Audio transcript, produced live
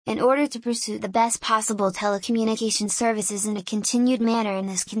In order to pursue the best possible telecommunication services in a continued manner in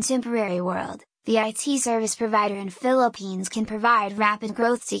this contemporary world, the IT service provider in Philippines can provide rapid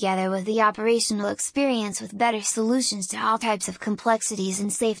growth together with the operational experience with better solutions to all types of complexities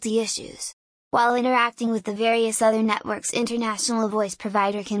and safety issues. While interacting with the various other networks, international voice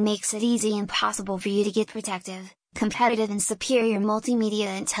provider can makes it easy and possible for you to get protective, competitive and superior multimedia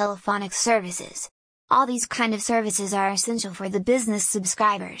and telephonic services. All these kind of services are essential for the business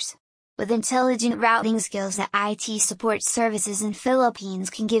subscribers. With intelligent routing skills, the IT support services in Philippines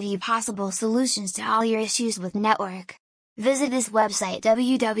can give you possible solutions to all your issues with network. Visit this website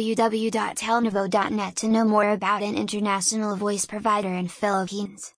www.telnovo.net to know more about an international voice provider in Philippines.